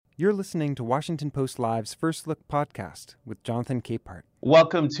You're listening to Washington Post Live's First Look podcast with Jonathan Capehart.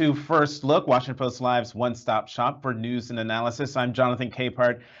 Welcome to First Look, Washington Post Live's one-stop shop for news and analysis. I'm Jonathan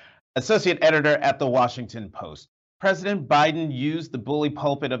Capehart, associate editor at the Washington Post. President Biden used the bully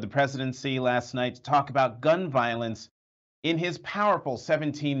pulpit of the presidency last night to talk about gun violence. In his powerful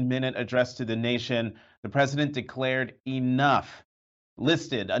 17-minute address to the nation, the president declared enough,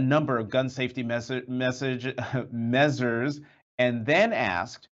 listed a number of gun safety measures, and then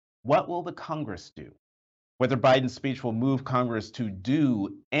asked, what will the Congress do? Whether Biden's speech will move Congress to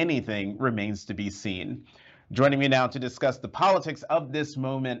do anything remains to be seen. Joining me now to discuss the politics of this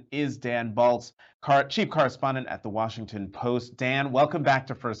moment is Dan Balz, chief correspondent at the Washington Post. Dan, welcome back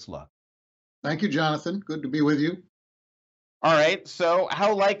to First Look. Thank you, Jonathan. Good to be with you. All right, so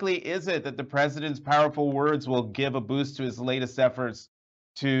how likely is it that the president's powerful words will give a boost to his latest efforts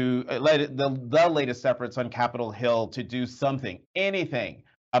the latest efforts on Capitol Hill to do something, anything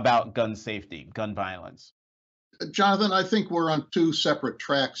about gun safety, gun violence? Jonathan, I think we're on two separate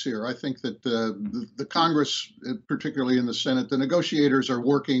tracks here. I think that the Congress, particularly in the Senate, the negotiators are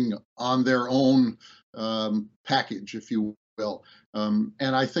working on their own package, if you will. And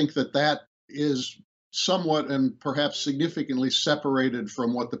I think that that is somewhat and perhaps significantly separated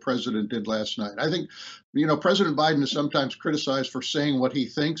from what the president did last night. I think, President Biden is sometimes criticized for saying what he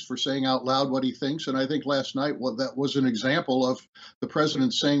thinks, for saying out loud what he thinks. And I think last night, that was an example of the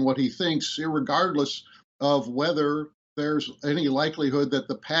president saying what he thinks, irregardless of whether there's any likelihood that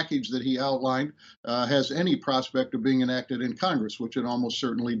the package that he outlined has any prospect of being enacted in Congress, which it almost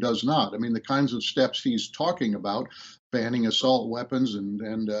certainly does not. I mean, the kinds of steps he's talking about, banning assault weapons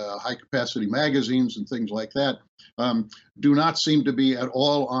and high-capacity magazines and things like that, do not seem to be at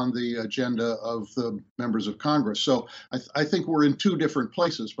all on the agenda of the members of Congress. So I think we're in two different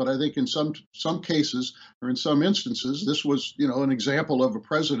places. But I think in some cases or in some instances, this was an example of a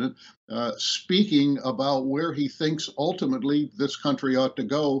president speaking about where he thinks ultimately this country ought to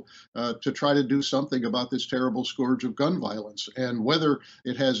go to try to do something about this terrible scourge of gun violence. And whether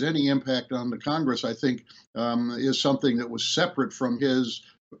it has any impact on the Congress, I think, is something that was separate from his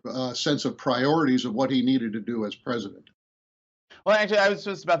sense of priorities of what he needed to do as president. Well, actually, I was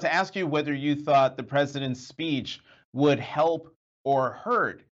just about to ask you whether you thought the president's speech would help or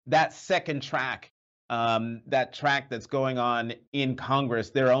hurt that second track, that track that's going on in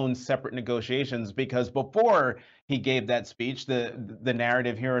Congress, their own separate negotiations, because before he gave that speech, the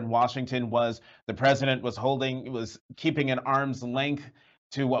narrative here in Washington was the president was keeping an arm's length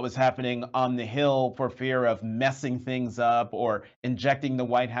to what was happening on the Hill for fear of messing things up or injecting the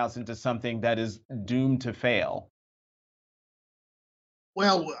White House into something that is doomed to fail.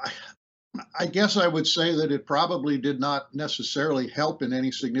 Well, I guess I would say that it probably did not necessarily help in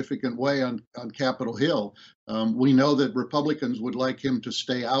any significant way on Capitol Hill. We know that Republicans would like him to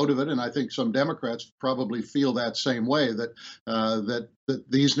stay out of it, and I think some Democrats probably feel that same way, that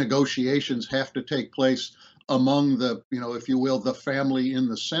these negotiations have to take place among the, if you will, the family in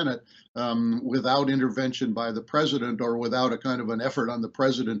the Senate, without intervention by the president or without a kind of an effort on the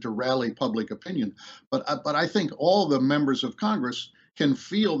president to rally public opinion. But I think all the members of Congress can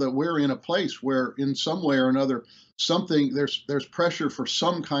feel that we're in a place where, in some way or another, there's pressure for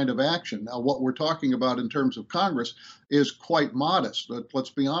some kind of action. Now, what we're talking about in terms of Congress is quite modest. Let's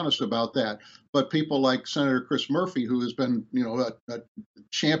be honest about that. But people like Senator Chris Murphy, who has been, a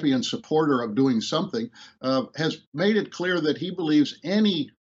champion supporter of doing something, has made it clear that he believes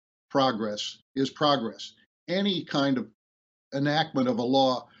any progress is progress. Any kind of enactment of a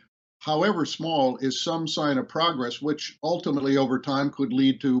law, however small, is some sign of progress, which ultimately over time could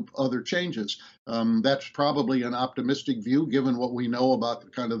lead to other changes. That's probably an optimistic view, given what we know about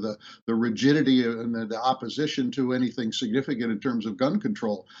the rigidity and the opposition to anything significant in terms of gun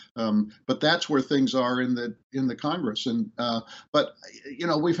control. But that's where things are in the Congress. But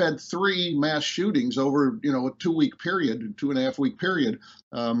we've had 3 mass shootings over a 2-week period, 2.5-week period.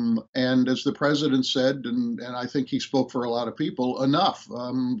 And as the president said, and I think he spoke for a lot of people, enough.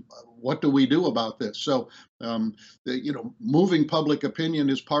 What do we do about this? So, moving public opinion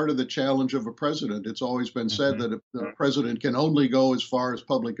is part of the challenge of a president. It's always been said that the president can only go as far as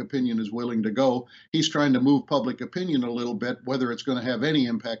public opinion is willing to go. He's trying to move public opinion a little bit. Whether it's going to have any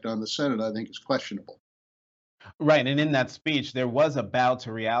impact on the Senate, I think, is questionable. Right. And in that speech, there was a bow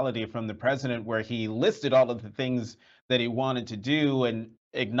to reality from the president where he listed all of the things that he wanted to do and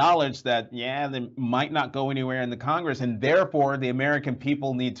acknowledged that, they might not go anywhere in the Congress, and therefore the American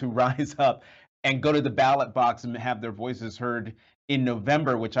people need to rise up and go to the ballot box and have their voices heard in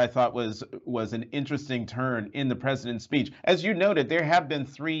November, which I thought was an interesting turn in the president's speech. As you noted, there have been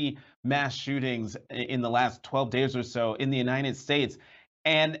 3 mass shootings in the last 12 days or so in the United States.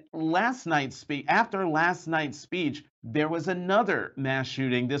 And after last night's speech, there was another mass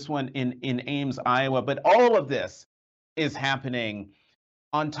shooting, this one in Ames, Iowa. But all of this is happening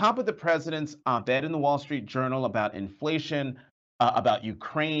on top of the president's op-ed in the Wall Street Journal about inflation, about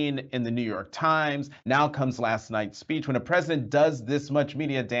Ukraine in the New York Times. Now comes last night's speech. When a president does this much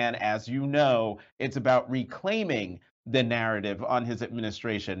media, Dan, as you know, it's about reclaiming the narrative on his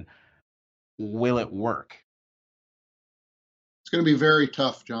administration. Will it work? It's going to be very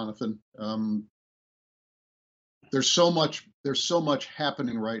tough, Jonathan. There's so much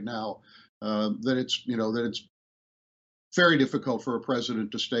happening right now that it's very difficult for a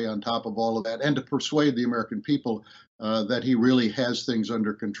president to stay on top of all of that and to persuade the American people that he really has things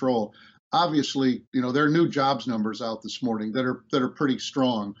under control. Obviously, there are new jobs numbers out this morning that are pretty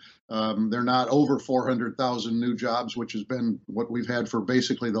strong. They're not over 400,000 new jobs, which has been what we've had for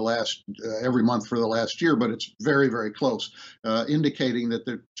basically the last every month for the last year, but it's very, very close, indicating that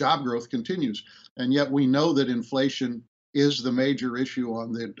the job growth continues. And yet we know that inflation is the major issue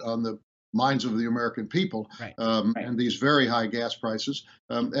on the minds of the American people, Right. And these very high gas prices.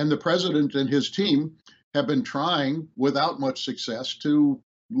 And the president and his team have been trying, without much success, to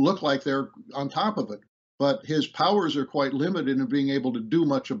look like they're on top of it. But his powers are quite limited in being able to do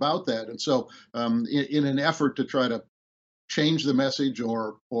much about that. And so, in an effort to try to change the message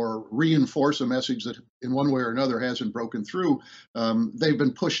or reinforce a message that in one way or another hasn't broken through, they've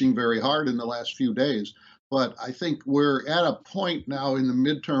been pushing very hard in the last few days. But I think we're at a point now in the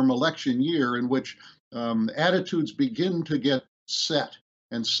midterm election year in which attitudes begin to get set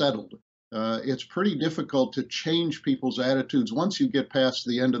and settled. It's pretty difficult to change people's attitudes once you get past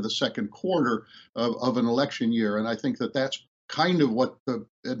the end of the second quarter of an election year. And I think that that's kind of what the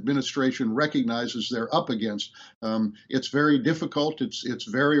administration recognizes they're up against. It's very difficult. It's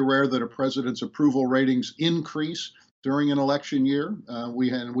very rare that a president's approval ratings increase during an election year. We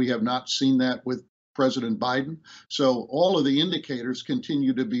have not seen that with President Biden. So all of the indicators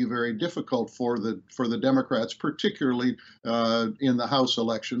continue to be very difficult for the Democrats, particularly in the House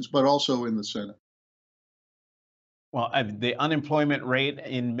elections, but also in the Senate. Well, the unemployment rate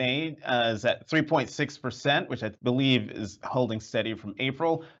in May is at 3.6%, which I believe is holding steady from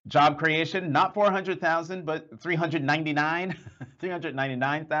April. Job creation, not 400,000, but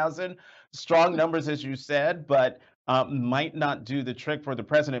 399,000. Strong numbers, as you said, but might not do the trick for the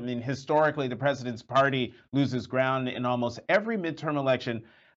president. I mean, historically, the president's party loses ground in almost every midterm election.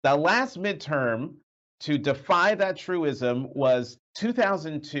 The last midterm to defy that truism was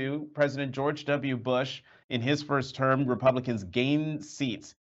 2002. President George W. Bush, in his first term, Republicans gained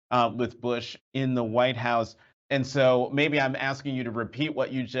seats with Bush in the White House. And so maybe I'm asking you to repeat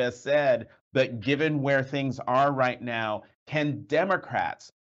what you just said, but given where things are right now, can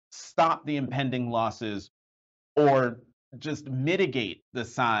Democrats stop the impending losses or just mitigate the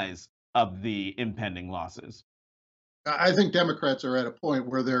size of the impending losses? I think Democrats are at a point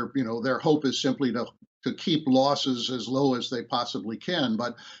where their hope is simply to keep losses as low as they possibly can.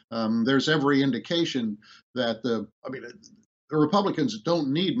 But there's every indication that the Republicans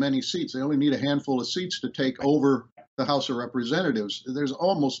don't need many seats. They only need a handful of seats to take over the House of Representatives. There's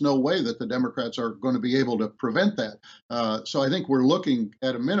almost no way that the Democrats are going to be able to prevent that. So I think we're looking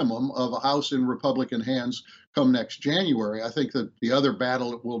at a minimum of a House in Republican hands come next January. I think that the other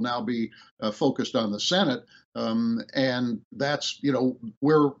battle will now be focused on the Senate. And that's,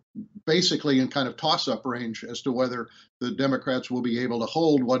 we're basically in kind of toss-up range as to whether the Democrats will be able to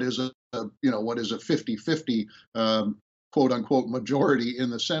hold what is a 50-50 quote unquote majority in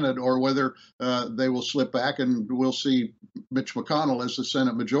the Senate, or whether they will slip back and we'll see Mitch McConnell as the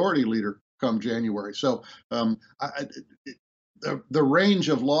Senate Majority Leader come January. So the range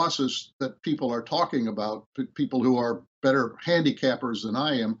of losses that people are talking about, people who are better handicappers than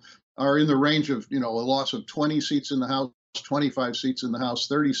I am, are in the range of, a loss of 20 seats in the House, 25 seats in the House,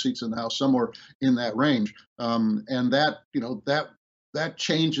 30 seats in the House, somewhere in that range. And that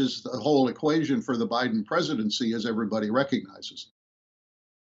changes the whole equation for the Biden presidency, as everybody recognizes.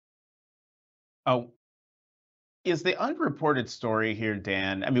 Oh, is the unreported story here,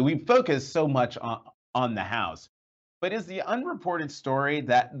 Dan? I mean, we focus so much on the House, but is the unreported story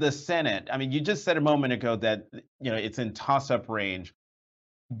that the Senate, I mean, you just said a moment ago that, it's in toss-up range,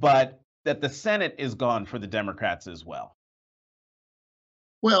 but that the Senate is gone for the Democrats as well?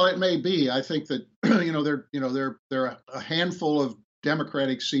 Well, it may be. I think that, there are a handful of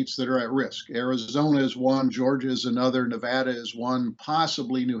Democratic seats that are at risk. Arizona is one, Georgia is another, Nevada is one,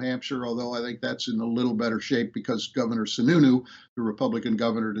 possibly New Hampshire, although I think that's in a little better shape because Governor Sununu, the Republican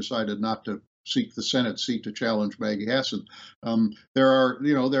governor, decided not to seek the Senate seat to challenge Maggie Hassan. There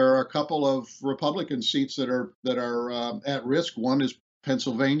are a couple of Republican seats that are at risk. One is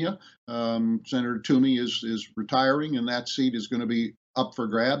Pennsylvania. Senator Toomey is retiring, and that seat is going to be up for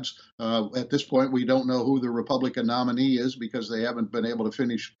grabs. At this point, we don't know who the Republican nominee is because they haven't been able to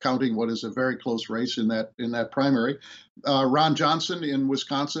finish counting what is a very close race in that primary. Ron Johnson in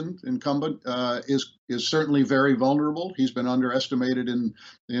Wisconsin, incumbent, is certainly very vulnerable. He's been underestimated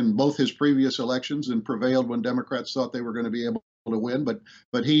in both his previous elections and prevailed when Democrats thought they were going to be able to win,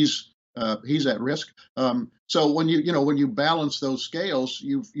 but he's at risk. So when you balance those scales,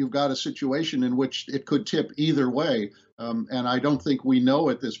 you've got a situation in which it could tip either way. And I don't think we know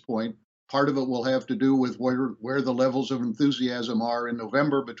at this point. Part of it will have to do with where the levels of enthusiasm are in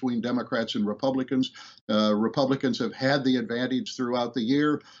November between Democrats and Republicans. Republicans have had the advantage throughout the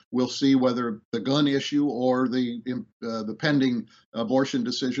year. We'll see whether the gun issue or the pending abortion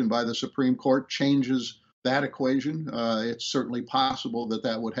decision by the Supreme Court changes that equation. It's certainly possible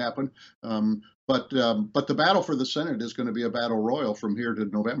that would happen. But the battle for the Senate is going to be a battle royal from here to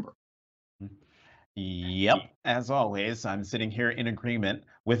November. Yep, as always, I'm sitting here in agreement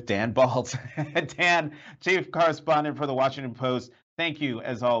with Dan Balz. Dan, chief correspondent for the Washington Post, thank you,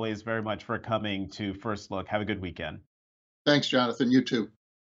 as always, very much for coming to First Look. Have a good weekend. Thanks, Jonathan. You too.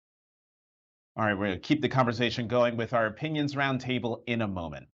 All right, we're going to keep the conversation going with our Opinions Roundtable in a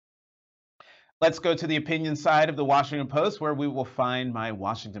moment. Let's go to the opinion side of the Washington Post, where we will find my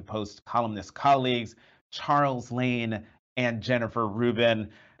Washington Post columnist colleagues, Charles Lane and Jennifer Rubin.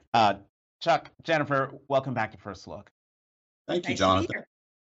 Chuck, Jennifer, welcome back to First Look. Thank you, Jonathan.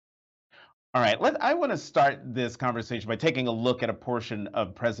 All right, I want to start this conversation by taking a look at a portion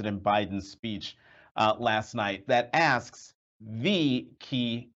of President Biden's speech last night that asks the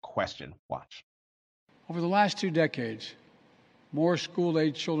key question. Watch. Over the last 2 decades, more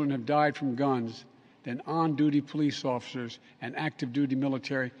school-age children have died from guns than on-duty police officers and active-duty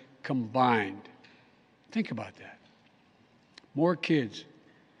military combined. Think about that. More kids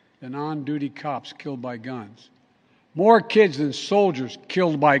than on-duty cops killed by guns. More kids than soldiers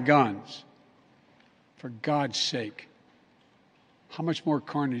killed by guns. For God's sake, how much more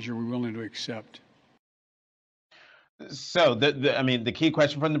carnage are we willing to accept? So, the key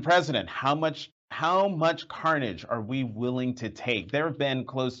question from the president: how much carnage are we willing to take? There have been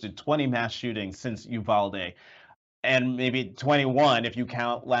close to 20 mass shootings since Uvalde, and maybe 21 if you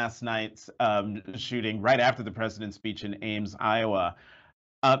count last night's shooting right after the president's speech in Ames, Iowa.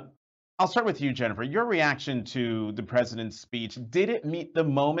 I'll start with you, Jennifer. Your reaction to the president's speech, did it meet the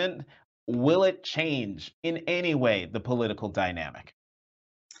moment? Will it change in any way the political dynamic?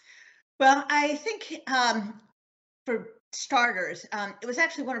 Well, I think for starters, it was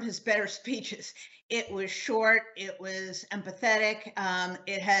actually one of his better speeches. It was short, it was empathetic,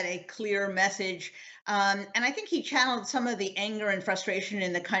 it had a clear message, and I think he channeled some of the anger and frustration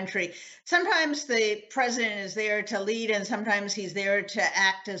in the country. Sometimes the president is there to lead, and sometimes he's there to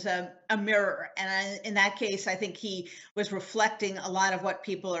act as a mirror. And in that case, I think he was reflecting a lot of what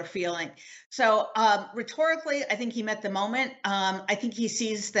people are feeling. So rhetorically, I think he met the moment. I think he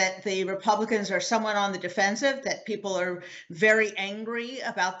sees that the Republicans are somewhat on the defensive, that people are very angry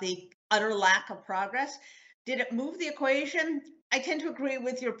about the utter lack of progress. Did it move the equation? I tend to agree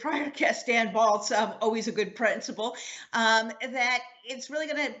with your prior guest, Dan Balz, always a good principle, that it's really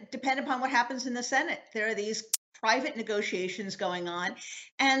going to depend upon what happens in the Senate. There are these private negotiations going on.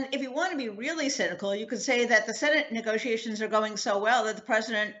 And if you want to be really cynical, you could say that the Senate negotiations are going so well that the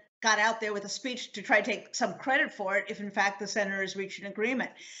president got out there with a speech to try to take some credit for it if, in fact, the senators reach an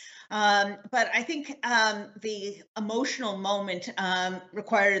agreement. But I think the emotional moment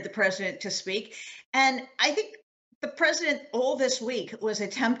required the president to speak. And I think the president all this week was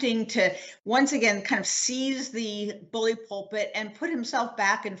attempting to once again kind of seize the bully pulpit and put himself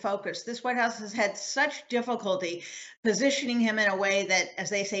back in focus. This White House has had such difficulty positioning him in a way that, as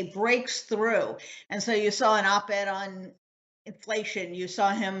they say, breaks through. And so you saw an op-ed on inflation, you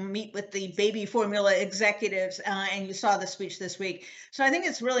saw him meet with the baby formula executives, and you saw the speech this week. So I think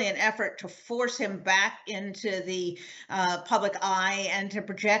it's really an effort to force him back into the public eye and to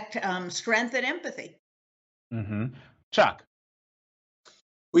project strength and empathy. Mm-hmm. Chuck.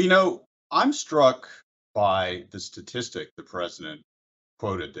 Well, I'm struck by the statistic the president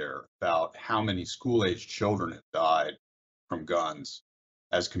quoted there about how many school-aged children have died from guns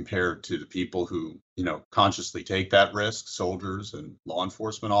as compared to the people who, consciously take that risk, soldiers and law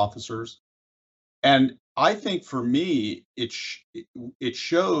enforcement officers. And I think for me, it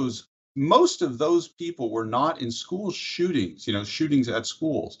shows most of those people were not in school shootings, shootings at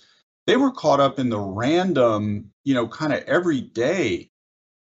schools. They were caught up in the random, kind of everyday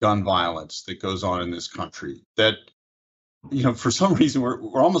gun violence that goes on in this country that, for some reason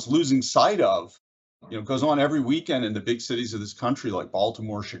we're almost losing sight of goes on every weekend in the big cities of this country, like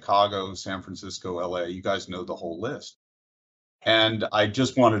Baltimore, Chicago, San Francisco, LA. You guys know the whole list. And I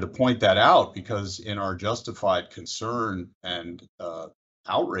just wanted to point that out because in our justified concern and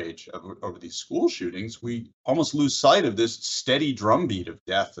outrage over these school shootings, we almost lose sight of this steady drumbeat of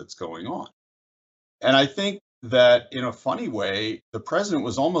death that's going on. And I think that in a funny way, the president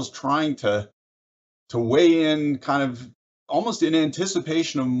was almost trying to weigh in kind of almost in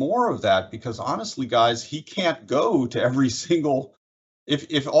anticipation of more of that, because honestly, guys, he can't go to every single,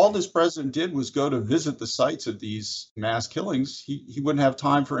 if all this president did was go to visit the sites of these mass killings, he wouldn't have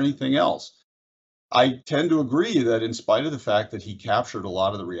time for anything else. I tend to agree that in spite of the fact that he captured a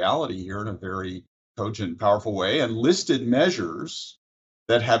lot of the reality here in a very cogent, powerful way and listed measures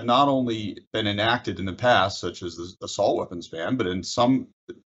that have not only been enacted in the past, such as the assault weapons ban, but in some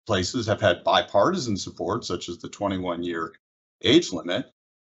places have had bipartisan support, such as the 21-year age limit,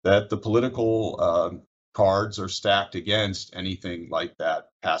 that the political cards are stacked against anything like that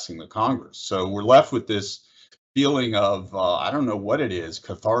passing the Congress. So we're left with this feeling of, I don't know what it is,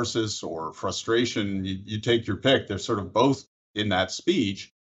 catharsis or frustration, you take your pick. They're sort of both in that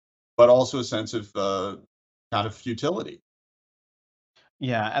speech, but also a sense of kind of futility.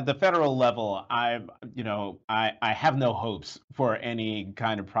 Yeah, at the federal level, I have no hopes for any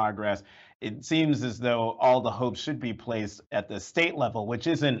kind of progress. It seems as though all the hopes should be placed at the state level, which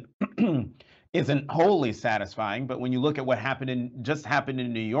isn't wholly satisfying. But when you look at what just happened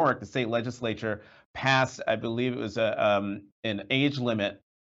in New York, the state legislature passed, I believe it was an age limit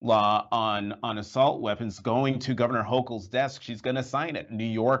law on assault weapons going to Governor Hochul's desk. She's going to sign it. New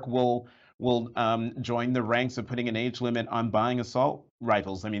York will join the ranks of putting an age limit on buying assault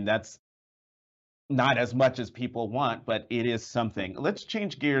rifles. I mean, that's not as much as people want, but it is something. Let's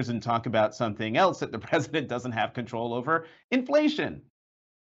change gears and talk about something else that the president doesn't have control over: inflation.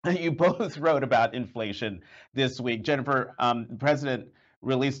 You both wrote about inflation this week. Jennifer, the president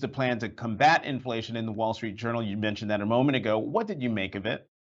released a plan to combat inflation in the Wall Street Journal. You mentioned that a moment ago. What did you make of it?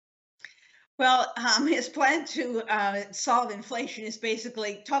 Well, his plan to solve inflation is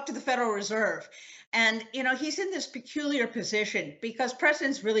basically talk to the Federal Reserve. And, he's in this peculiar position because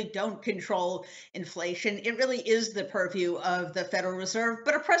presidents really don't control inflation. It really is the purview of the Federal Reserve.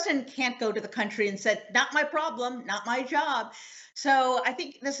 But a president can't go to the country and say, not my problem, not my job. So I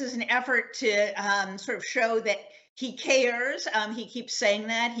think this is an effort to sort of show that he cares. He keeps saying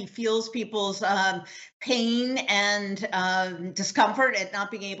that. He feels people's pain and discomfort at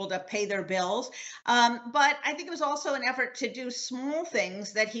not being able to pay their bills. But I think it was also an effort to do small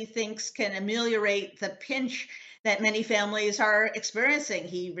things that he thinks can ameliorate the pinch that many families are experiencing.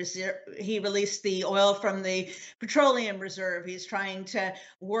 He released the oil from the petroleum reserve. He's trying to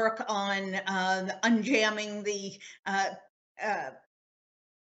work on unjamming the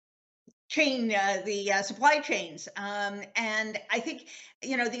supply chains. And I think,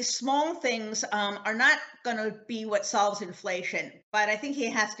 these small things are not going to be what solves inflation, but I think he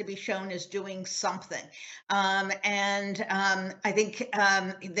has to be shown as doing something. And I think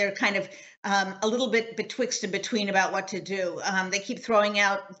they're kind of a little bit betwixt and between about what to do. They keep throwing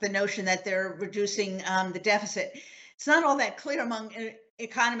out the notion that they're reducing the deficit. It's not all that clear among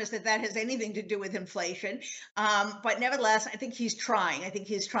economists that has anything to do with inflation. But nevertheless, I think he's trying. I think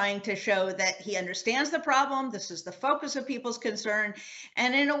he's trying to show that he understands the problem. This is the focus of people's concern.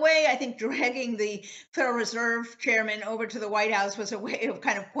 And in a way, I think dragging the Federal Reserve chairman over to the White House was a way of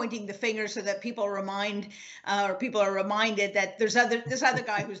kind of pointing the finger so that people are reminded that there's this other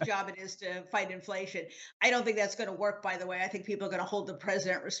guy whose job it is to fight inflation. I don't think that's going to work, by the way. I think people are going to hold the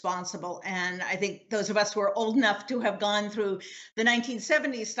president responsible. And I think those of us who are old enough to have gone through the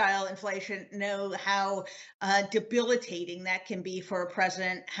 1970s style inflation know how debilitating that can be for a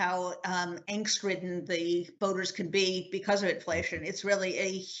president, how angst-ridden the voters can be because of inflation. It's really a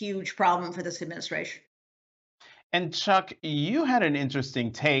huge problem for this administration. And Chuck, you had an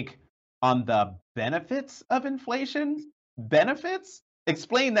interesting take on the benefits of inflation. Benefits?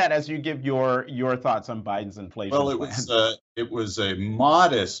 Explain that as you give your thoughts on Biden's inflation plan. Well, it was a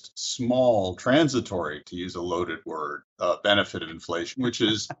modest, small, transitory, to use a loaded word, benefit of inflation, which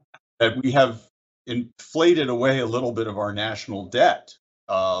is that we have inflated away a little bit of our national debt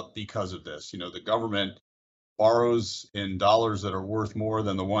because of this. The government borrows in dollars that are worth more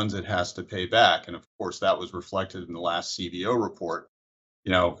than the ones it has to pay back. And of course, that was reflected in the last CBO report.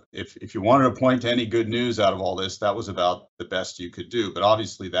 If you wanted to point to any good news out of all this, that was about the best you could do. But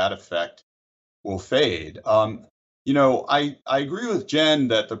obviously that effect will fade. I agree with Jen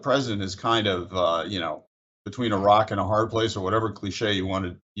that the president is kind of, between a rock and a hard place, or whatever cliche you want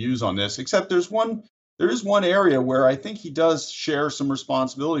to use on this, except there's one there is one area where I think he does share some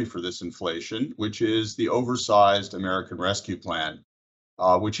responsibility for this inflation, which is the oversized American Rescue Plan,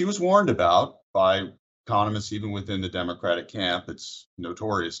 which he was warned about by economists even within the Democratic camp. It's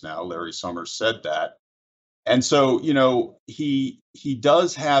notorious now. Larry Summers said that. And so, he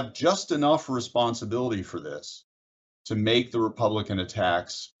does have just enough responsibility for this to make the Republican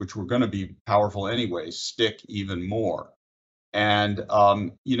attacks, which were going to be powerful anyway, stick even more. And,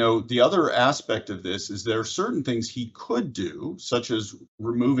 the other aspect of this is there are certain things he could do, such as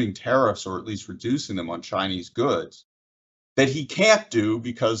removing tariffs or at least reducing them on Chinese goods, that he can't do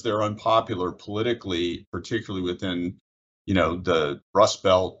because they're unpopular politically, particularly within, the Rust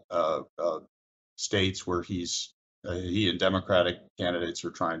Belt states where he and Democratic candidates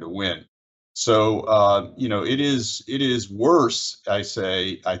are trying to win. So, it is worse, I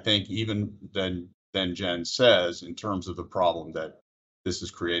think, even than Jen says, in terms of the problem that this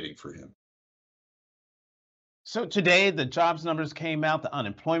is creating for him. So today, the jobs numbers came out, the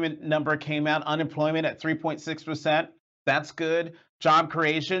unemployment number came out, unemployment at 3.6%. That's good. Job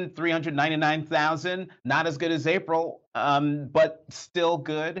creation, 399,000, not as good as April, but still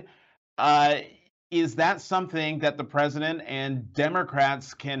good. Is that something that the president and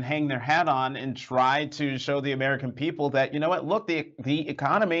Democrats can hang their hat on and try to show the American people that, look, the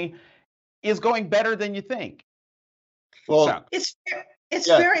economy is going better than you think? Well, it's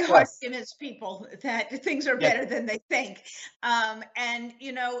yeah, very hard yes. to convince people that things are better than they think.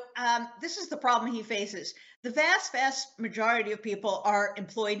 This is the problem he faces. The vast majority of people are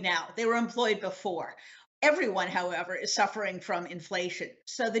employed now. They were employed before. Everyone, however, is suffering from inflation.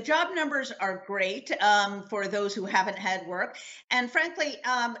 So the job numbers are great for those who haven't had work. And frankly,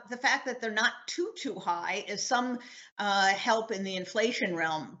 the fact that they're not too high is some help in the inflation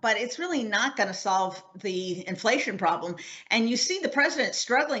realm, but it's really not going to solve the inflation problem. And you see the president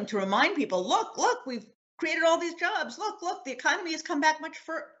struggling to remind people, look, we've created all these jobs. Look, the economy has come back much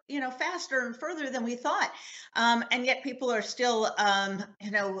faster and further than we thought. And yet people are still,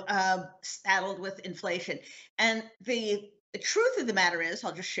 saddled with inflation. And the truth of the matter is,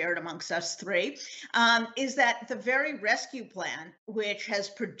 I'll just share it amongst us three, is that the very rescue plan, which has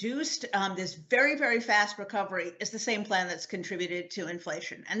produced this very, very fast recovery, is the same plan that's contributed to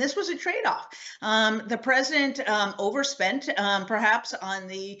inflation. And this was a trade-off. The president overspent perhaps on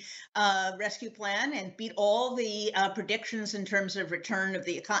the rescue plan and beat all the predictions in terms of return of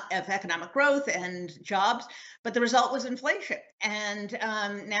economic growth and jobs. But the result was inflation. And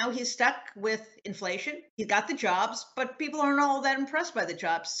now he's stuck with inflation. He got the jobs, but people aren't all that impressed by the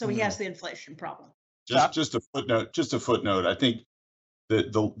jobs. So he has the inflation problem. Just a footnote. I think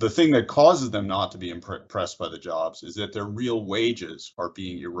the thing that causes them not to be impressed by the jobs is that their real wages are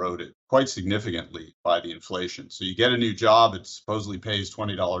being eroded quite significantly by the inflation. So you get a new job, it supposedly pays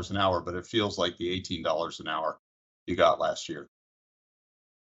 $20 an hour, but it feels like the $18 an hour you got last year.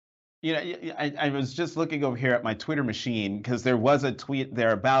 I was just looking over here at my Twitter machine because there was a tweet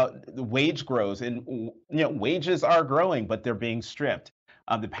there about the wage growth, and wages are growing, but they're being stripped.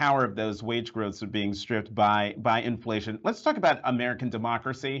 The power of those wage growths are being stripped by inflation. Let's talk about American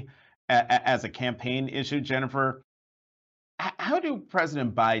democracy as a campaign issue, Jennifer. How do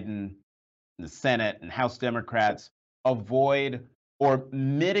President Biden, the Senate, and House Democrats avoid or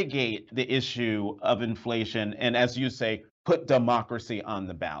mitigate the issue of inflation and, as you say, put democracy on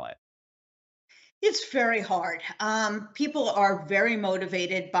the ballot? It's very hard. People are very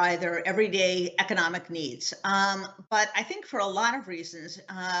motivated by their everyday economic needs. But I think for a lot of reasons,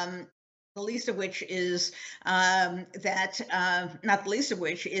 the least of which is not the least of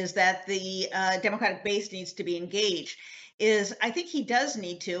which is that the Democratic base needs to be engaged. I think he does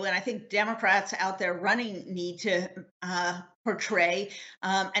need to, and I think Democrats out there running need to portray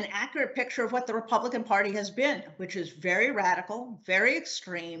an accurate picture of what the Republican Party has been, which is very radical, very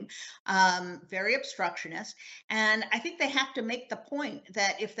extreme, very obstructionist. And I think they have to make the point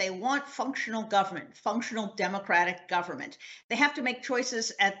that if they want functional government, functional democratic government, they have to make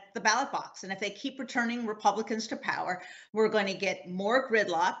choices at the ballot box. And if they keep returning Republicans to power, we're going to get more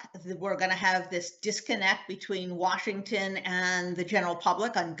gridlock. We're going to have this disconnect between Washington and the general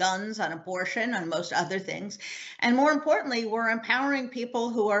public on guns, on abortion, on most other things. And more importantly, we're empowering people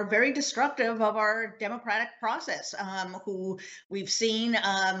who are very destructive of our democratic process, who we've seen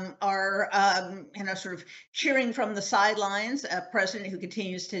are, sort of cheering from the sidelines, a president who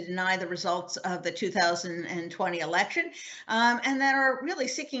continues to deny the results of the 2020 election, and that are really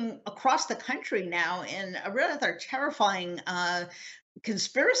seeking across the country now in a rather terrifying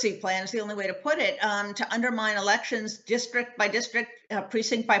conspiracy plan is the only way to put it, to undermine elections district by district,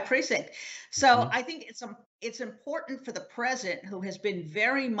 precinct by precinct. So I think it's it's important for the president, who has been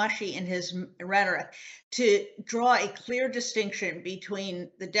very mushy in his rhetoric, to draw a clear distinction between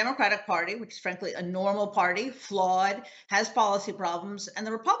the Democratic Party, which is frankly a normal party, flawed, has policy problems, and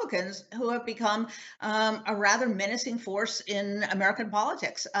the Republicans, who have become a rather menacing force in American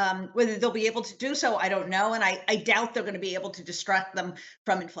politics. Whether they'll be able to do so, I don't know. And I doubt they're going to be able to distract them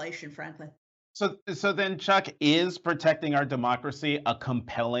from inflation, frankly. So then, Chuck, is protecting our democracy a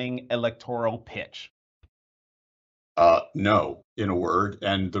compelling electoral pitch? No, in a word.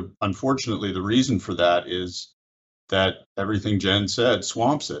 And unfortunately, the reason for that is that everything Jen said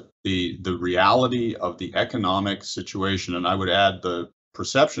swamps it. The reality of the economic situation, and I would add the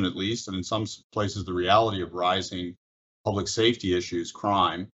perception, at least, and in some places the reality of rising public safety issues,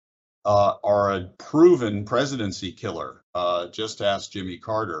 crime, are a proven presidency killer. Just ask Jimmy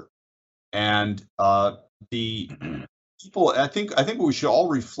Carter. And the people, I think what we should all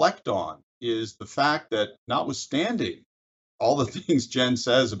reflect on is the fact that, notwithstanding all the things Jen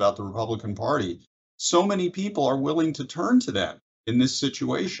says about the Republican Party, so many people are willing to turn to them in this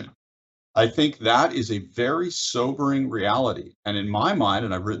situation. I think that is a very sobering reality. And in my mind,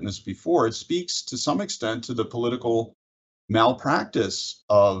 and I've written this before, it speaks to some extent to the political malpractice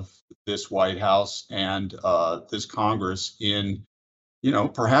of this White House and this Congress in,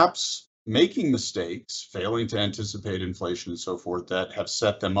 perhaps making mistakes, failing to anticipate inflation and so forth, that have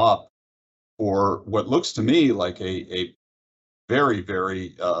set them up for what looks to me like a very,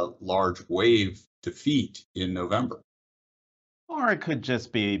 very large wave defeat in November. Or it could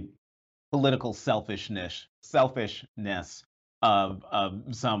just be political selfishness of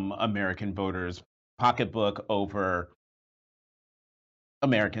some American voters' pocketbook over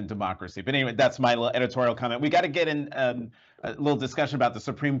American democracy. But anyway, that's my little editorial comment. We got to get in a little discussion about the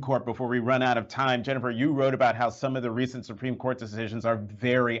Supreme Court before we run out of time. Jennifer, you wrote about how some of the recent Supreme Court decisions are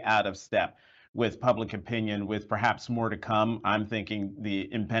very out of step with public opinion, with perhaps more to come. I'm thinking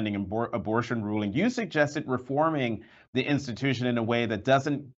the impending abortion ruling. You suggested reforming the institution in a way that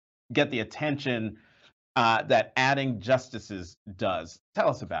doesn't get the attention that adding justices does. Tell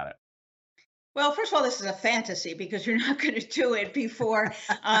us about it. Well, first of all, this is a fantasy because you're not going to do it before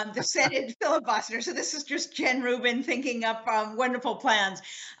the Senate filibuster. So this is just Jen Rubin thinking up wonderful plans.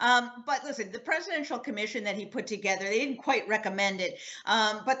 But listen, the presidential commission that he put together, they didn't quite recommend it,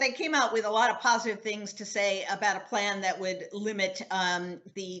 but they came out with a lot of positive things to say about a plan that would limit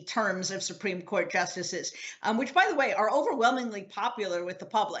the terms of Supreme Court justices, which, by the way, are overwhelmingly popular with the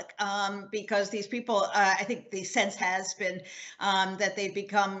public because these people, I think the sense has been that they've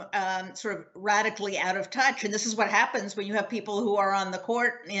become sort of radically out of touch. And this is what happens when you have people who are on the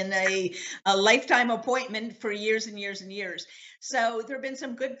court in a lifetime appointment for years and years and years. So there have been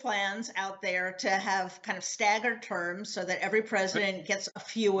some good plans out there to have kind of staggered terms so that every president gets a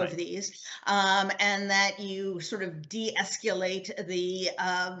few of these, and that you sort of de-escalate the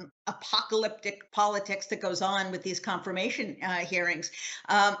apocalyptic politics that goes on with these confirmation hearings.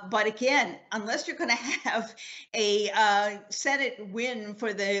 But again, unless you're going to have a Senate win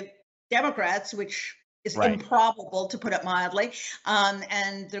for the Democrats, which is improbable, to put it mildly,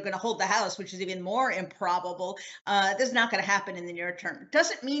 and they're going to hold the House, which is even more improbable. This is not going to happen in the near term.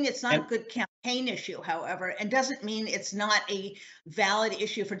 Doesn't mean it's not a good campaign issue, however, and doesn't mean it's not a valid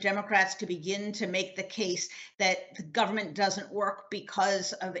issue for Democrats to begin to make the case that the government doesn't work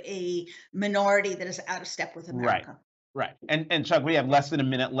because of a minority that is out of step with America. Right. And Chuck, we have less than a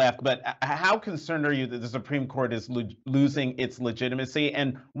minute left, but how concerned are you that the Supreme Court is losing its legitimacy?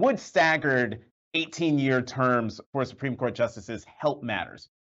 And would staggered 18-year terms for Supreme Court justices help matters?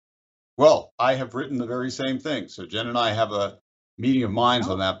 Well, I have written the very same thing. So Jen and I have a meeting of minds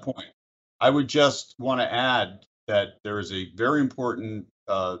on that point. I would just want to add that there is a very important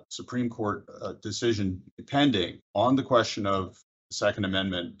Supreme Court decision pending on the question of the Second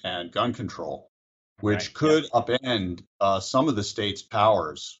Amendment and gun control, which could upend some of the state's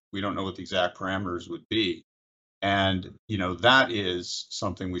powers. We don't know what the exact parameters would be. And, that is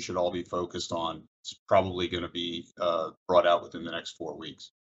something we should all be focused on. It's probably going to be brought out within the next 4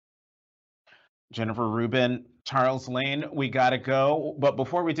 weeks. Jennifer Rubin, Charles Lane, we got to go. But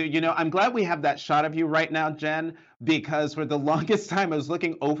before we do, I'm glad we have that shot of you right now, Jen, because for the longest time I was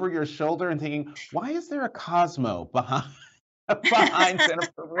looking over your shoulder and thinking, why is there a Cosmo behind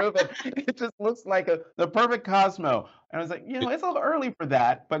Jennifer Rubin? It just looks like the perfect Cosmo. And I was like, it's a little early for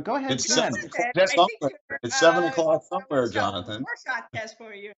that, but go ahead, Jen. It's 7 o'clock somewhere, Jonathan. More shot test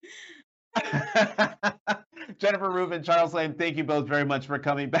for you. Jennifer Rubin, Charles Lane, thank you both very much for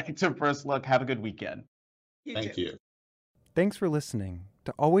coming back to First Look. Have a good weekend. Thank you. Thanks for listening.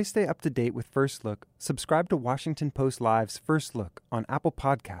 To always stay up to date with First Look, subscribe to Washington Post Live's First Look on Apple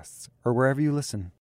Podcasts or wherever you listen.